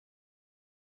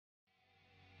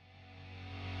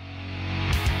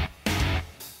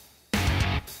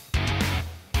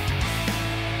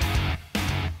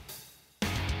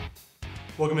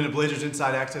Welcome into Blazers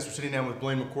Inside Access. We're sitting down with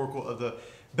Blaine McCorkle of the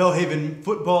Belhaven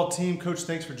football team. Coach,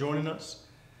 thanks for joining us.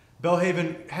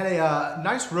 Belhaven had a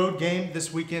nice road game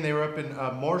this weekend. They were up in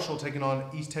Marshall taking on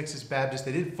East Texas Baptist.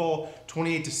 They did fall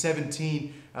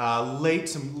 28-17 late,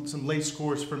 some late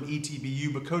scores from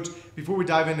ETBU. But Coach, before we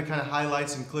dive into kind of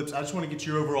highlights and clips, I just want to get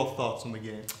your overall thoughts on the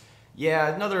game.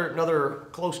 Yeah, another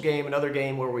close game, another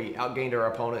game where we outgained our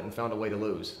opponent and found a way to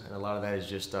lose. And a lot of that is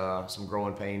just some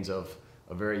growing pains of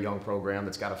a very young program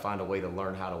that's got to find a way to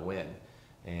learn how to win.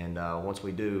 And once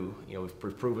we do,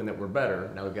 we've proven that we're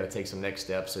better. Now we've got to take some next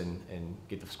steps and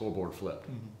get the scoreboard flipped.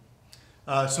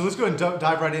 Mm-hmm. So let's go ahead and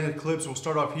dive right into the clips. We'll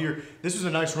start off here. This was a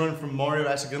nice run from Mario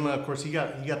Asagunla. Of course, he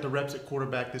got the reps at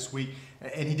quarterback this week,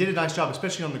 and he did a nice job,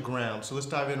 especially on the ground. So let's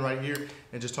dive in right here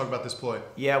and just talk about this play.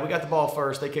 Yeah, we got the ball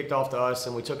first. They kicked off to us,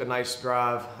 and we took a nice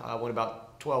drive. Went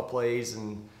about 12 plays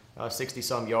and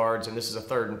 60-some yards, and this is a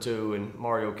 3rd and 2, and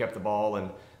Mario kept the ball,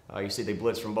 and you see they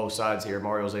blitz from both sides here.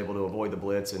 Mario's able to avoid the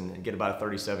blitz and get about a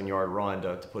 37-yard run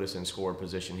to put us in score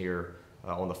position here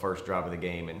on the first drive of the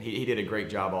game. And he did a great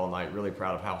job all night. Really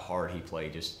proud of how hard he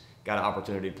played. Just got an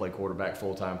opportunity to play quarterback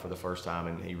full-time for the first time,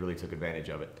 and he really took advantage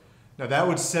of it. Now that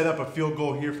would set up a field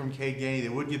goal here from Cade Gainey. They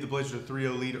would give the Blazers a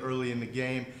 3-0 lead early in the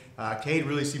game. Cade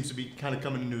really seems to be kind of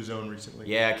coming into his own recently.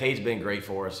 Yeah, Cade's been great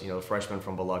for us. The freshman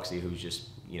from Biloxi who's just,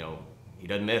 he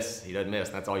doesn't miss. He doesn't miss.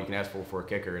 That's all you can ask for a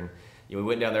kicker. And we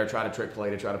went down there, tried a trick play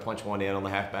to try to punch one in on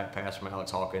the halfback pass from Alex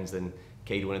Hawkins. Then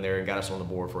Cade went in there and got us on the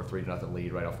board for a 3-0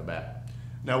 lead right off the bat.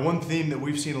 Now, one theme that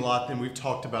we've seen a lot and we've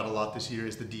talked about a lot this year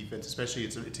is the defense, especially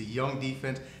it's a young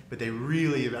defense, but they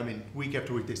really, week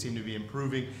after week they seem to be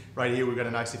improving. Right here we've got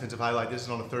a nice defensive highlight. This is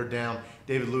on a 3rd down.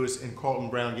 David Lewis and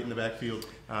Carlton Brown get in the backfield,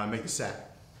 make the sack.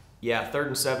 Yeah, 3rd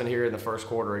and 7 here in the first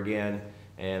quarter again,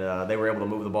 and they were able to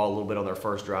move the ball a little bit on their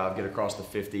first drive, get across the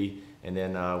 50, and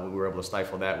then we were able to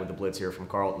stifle that with the blitz here from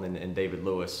Carlton and David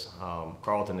Lewis.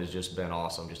 Carlton has just been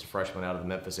awesome, just a freshman out of the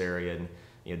Memphis area, and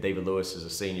David Lewis is a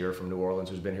senior from New Orleans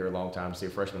who's been here a long time. To see a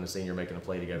freshman and a senior making a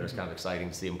play together is kind of exciting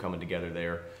to see them coming together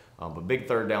there. But big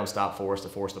 3rd down stop for us to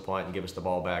force the punt and give us the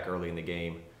ball back early in the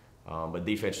game. But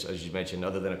defense, as you mentioned,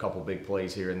 other than a couple big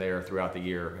plays here and there throughout the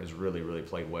year, has really, really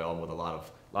played well with a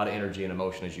lot of energy and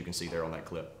emotion, as you can see there on that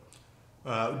clip.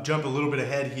 Jump a little bit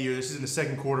ahead here. This is in the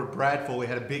second quarter. Brad Foley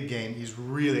had a big game. He's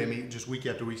really, just week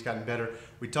after week, he's gotten better.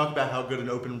 We talked about how good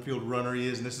an open field runner he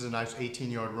is, and this is a nice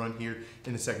 18-yard run here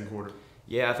in the second quarter.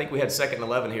 Yeah, I think we had 2nd and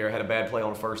 11 here. Had a bad play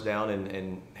on 1st down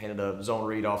and handed a zone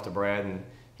read off to Brad, and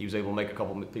he was able to make a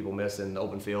couple people miss in the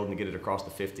open field and get it across the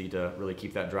 50 to really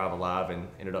keep that drive alive, and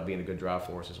ended up being a good drive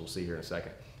for us, as we'll see here in a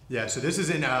second. Yeah, so this is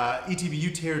in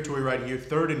ETBU territory right here,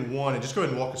 3rd and 1, and just go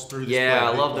ahead and walk us through this play. Yeah,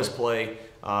 I love this play.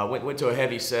 Went to a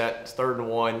heavy set, 3rd and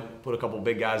 1, put a couple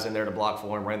big guys in there to block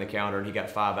for him, ran the counter, and he got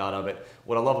 5 out of it.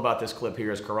 What I love about this clip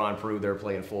here is Karan Prue there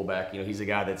playing fullback. He's a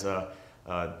guy that's a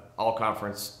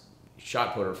all-conference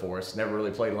shot putter for us. Never really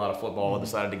played a lot of football,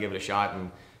 decided to give it a shot, and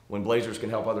when Blazers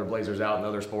can help other Blazers out in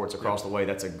other sports across the way,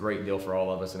 that's a great deal for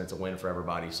all of us, and it's a win for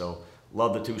everybody. So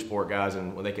love the 2-sport guys,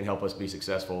 and when they can help us be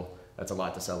successful, that's a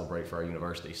lot to celebrate for our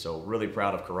university. So really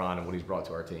proud of Karan and what he's brought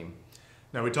to our team.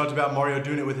 Now, we talked about Mario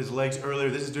doing it with his legs earlier.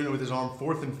 This is doing it with his arm.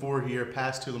 4th and 4 here,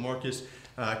 pass to LaMarcus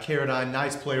Carradine.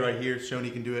 Nice play right here, showing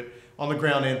he can do it on the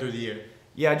ground and through the air.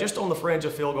 Yeah, just on the fringe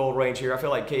of field goal range here. I feel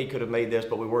like Cade could have made this,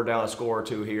 but we were down a score or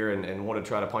 2 here and wanted to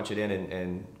try to punch it in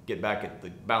and get back at the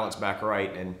balance back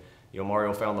right. And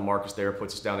Mario found LaMarcus there,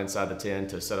 puts us down inside the 10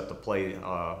 to set up the play,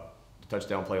 the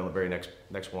touchdown play on the very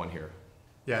next one here.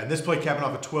 Yeah, and this play capping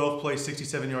off a 12-play,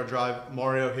 67-yard drive.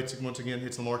 Mario hits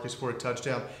LaMarcus for a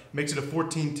touchdown. Makes it a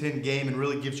 14-10 game and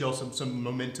really gives y'all some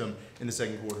momentum in the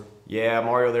second quarter. Yeah,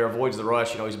 Mario there avoids the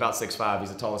rush. He's about 6'5".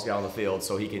 He's the tallest guy on the field,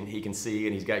 so he can see,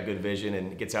 and he's got good vision,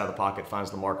 and gets out of the pocket,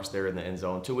 finds LaMarcus there in the end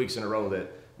zone. 2 weeks in a row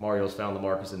that Mario's found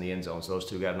LaMarcus in the end zone, so those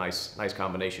two got a nice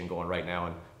combination going right now,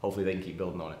 and hopefully they can keep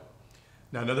building on it.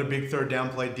 Now another big 3rd down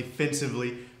play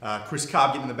defensively. Chris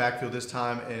Cobb getting in the backfield this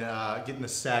time and getting the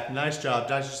sack. Nice job.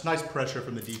 Just nice pressure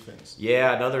from the defense.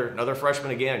 Yeah, another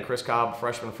freshman again. Chris Cobb,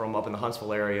 freshman from up in the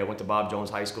Huntsville area, went to Bob Jones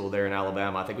High School there in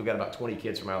Alabama. I think we've got about 20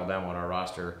 kids from Alabama on our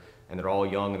roster, and they're all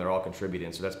young and they're all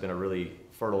contributing. So that's been a really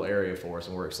fertile area for us,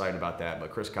 and we're excited about that.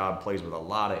 But Chris Cobb plays with a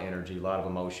lot of energy, a lot of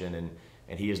emotion,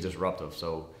 and he is disruptive.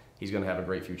 So he's going to have a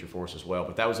great future for us as well.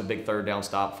 But that was a big 3rd down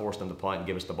stop, forced them to punt and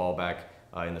give us the ball back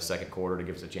in the second quarter to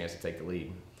give us a chance to take the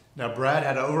lead. Now, Brad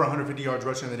had over 150 yards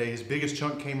rushing in the day. His biggest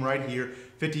chunk came right here,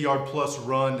 50-yard plus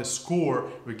run to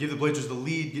score. We give the Blazers the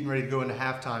lead, getting ready to go into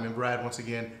halftime, and Brad, once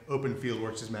again, open field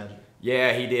works his magic.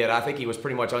 Yeah, he did. I think he was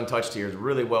pretty much untouched here. It was a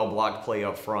really well blocked play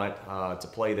up front. It's a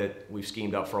play that we've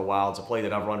schemed up for a while. It's a play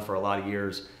that I've run for a lot of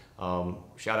years.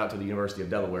 Shout out to the University of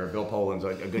Delaware. Bill Poland's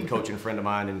a good coaching friend of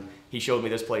mine, and he showed me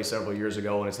this play several years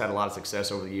ago, and it's had a lot of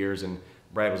success over the years. And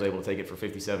Brad was able to take it for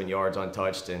 57 yards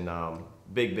untouched, and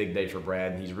big day for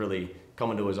Brad. He's really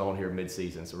coming to his own here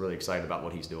mid-season, so really excited about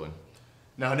what he's doing.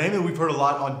 Now, a name that we've heard a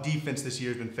lot on defense this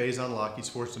year has been Faison Locke. He's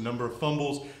forced a number of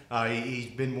fumbles. He's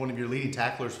been one of your leading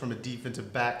tacklers from a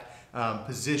defensive back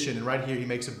position, and right here he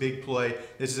makes a big play.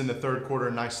 This is in the third quarter,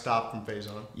 a nice stop from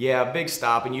Faison. Yeah, big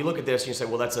stop, and you look at this and you say,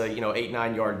 well, that's a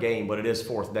 8-9 yard gain, but it is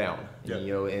fourth down.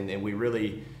 Yep. And we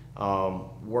really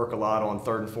work a lot on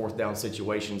third and fourth down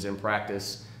situations in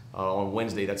practice. On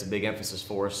Wednesday, that's a big emphasis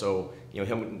for us. So,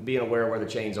 him being aware of where the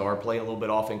chains are, playing a little bit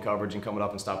off in coverage and coming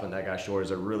up and stopping that guy short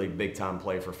is a really big time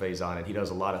play for Faison, and he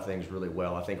does a lot of things really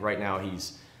well. I think right now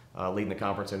he's leading the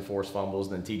conference in forced fumbles,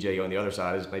 and then TJ on the other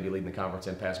side is maybe leading the conference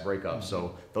in pass breakups. Mm-hmm.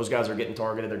 So those guys are getting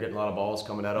targeted. They're getting a lot of balls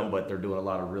coming at them, but they're doing a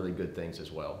lot of really good things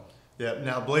as well. Yeah.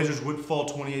 Now, Blazers would fall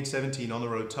 28-17 on the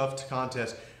road. Tough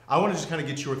contest. I want to just kind of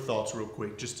get your thoughts real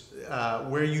quick, just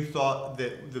where you thought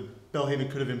that the Belhaven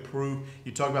could have improved.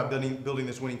 You talk about building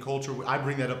this winning culture. I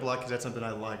bring that up a lot because that's something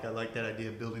I like. I like that idea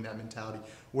of building that mentality.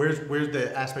 Where's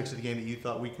the aspects of the game that you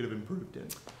thought we could have improved in?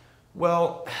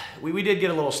 Well, we did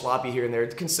get a little sloppy here and there.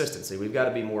 It's consistency. We've got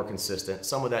to be more consistent.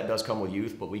 Some of that does come with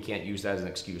youth, but we can't use that as an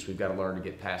excuse. We've got to learn to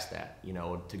get past that.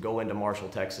 To go into Marshall,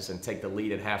 Texas, and take the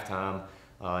lead at halftime.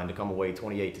 And to come away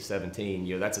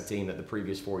 28-17, that's a team that the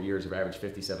previous 4 years have averaged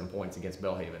 57 points against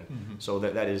Belhaven. Mm-hmm. So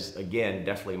that is, again,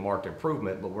 definitely a marked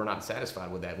improvement, but we're not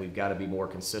satisfied with that. We've got to be more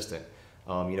consistent.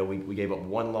 We gave up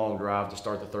one long drive to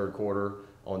start the third quarter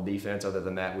on defense. Other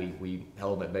than that, we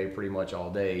held them at bay pretty much all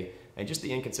day. And just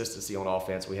the inconsistency on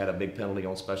offense. We had a big penalty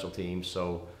on special teams.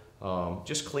 So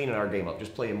just cleaning our game up,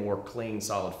 just playing more clean,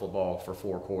 solid football for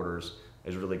 4 quarters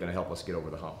is really going to help us get over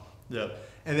the hump. Yeah,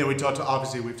 and then we've talked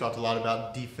a lot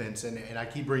about defense, and I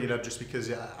keep bringing it up just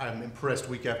because I'm impressed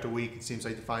week after week. It seems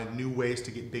like they find new ways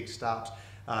to get big stops.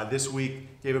 This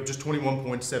week, gave up just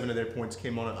 21.7 of their points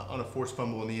came on a forced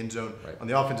fumble in the end zone on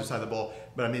the offensive side of the ball.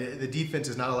 But, the defense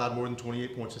is not allowed more than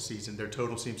 28 points a season. Their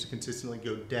total seems to consistently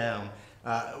go down.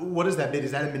 What does that mean?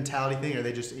 Is that a mentality thing, or are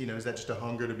they just, is that just a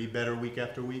hunger to be better week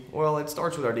after week? Well, it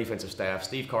starts with our defensive staff.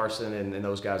 Steve Carson and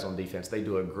those guys on defense, they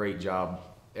do a great job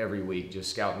every week just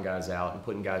scouting guys out and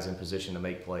putting guys in position to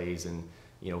make plays and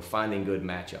finding good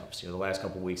matchups. The last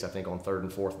couple of weeks, I think on third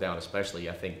and fourth down especially,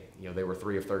 I think they were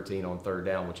 3 of 13 on third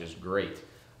down, which is great.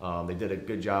 They did a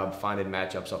good job finding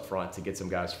matchups up front to get some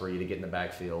guys free, to get in the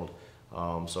backfield.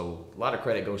 So a lot of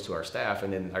credit goes to our staff,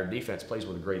 and then our defense plays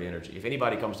with a great energy. If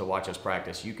anybody comes to watch us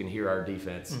practice, you can hear our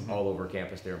defense all over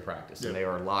campus during practice. Yep. And they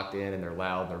are locked in, and they're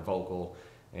loud, and they're vocal,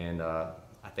 and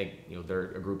I think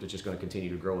they're a group that's just going to continue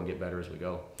to grow and get better as we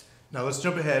go. Now let's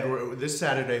jump ahead. We're this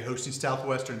Saturday hosting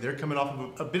Southwestern. They're coming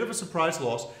off of a bit of a surprise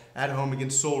loss at home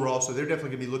against Sul Ross, so they're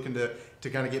definitely going to be looking to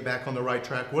kind of get back on the right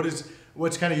track.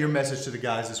 What's kind of your message to the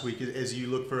guys this week as you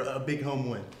look for a big home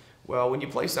win? Well, when you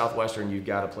play Southwestern, you've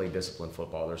got to play disciplined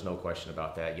football. There's no question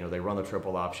about that. They run the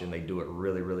triple option. They do it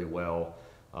really, really well.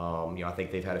 I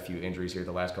think they've had a few injuries here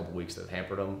the last couple of weeks that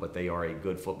hampered them, but they are a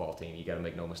good football team. You got to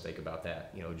make no mistake about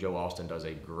that. Joe Austin does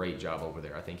a great job over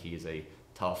there. I think he is a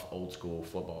tough, old school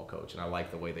football coach, and I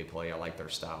like the way they play. I like their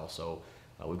style. So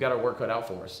we've got our work cut out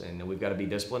for us, and we've got to be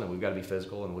disciplined, and we've got to be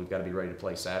physical, and we've got to be ready to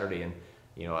play Saturday. And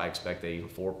I expect a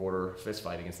 4-quarter fist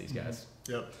fight against these guys.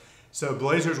 Yep. So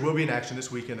Blazers will be in action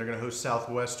this weekend. They're going to host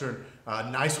Southwestern.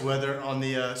 Nice weather on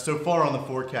the so far on the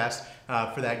forecast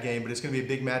for that game, but it's going to be a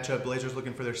big matchup. Blazers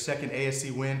looking for their second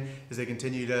ASC win as they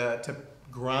continue to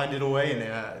grind it away,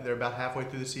 and they're about halfway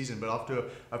through the season, but off to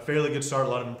a fairly good start. A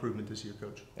lot of improvement this year,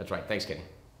 Coach. That's right. Thanks, Kenny.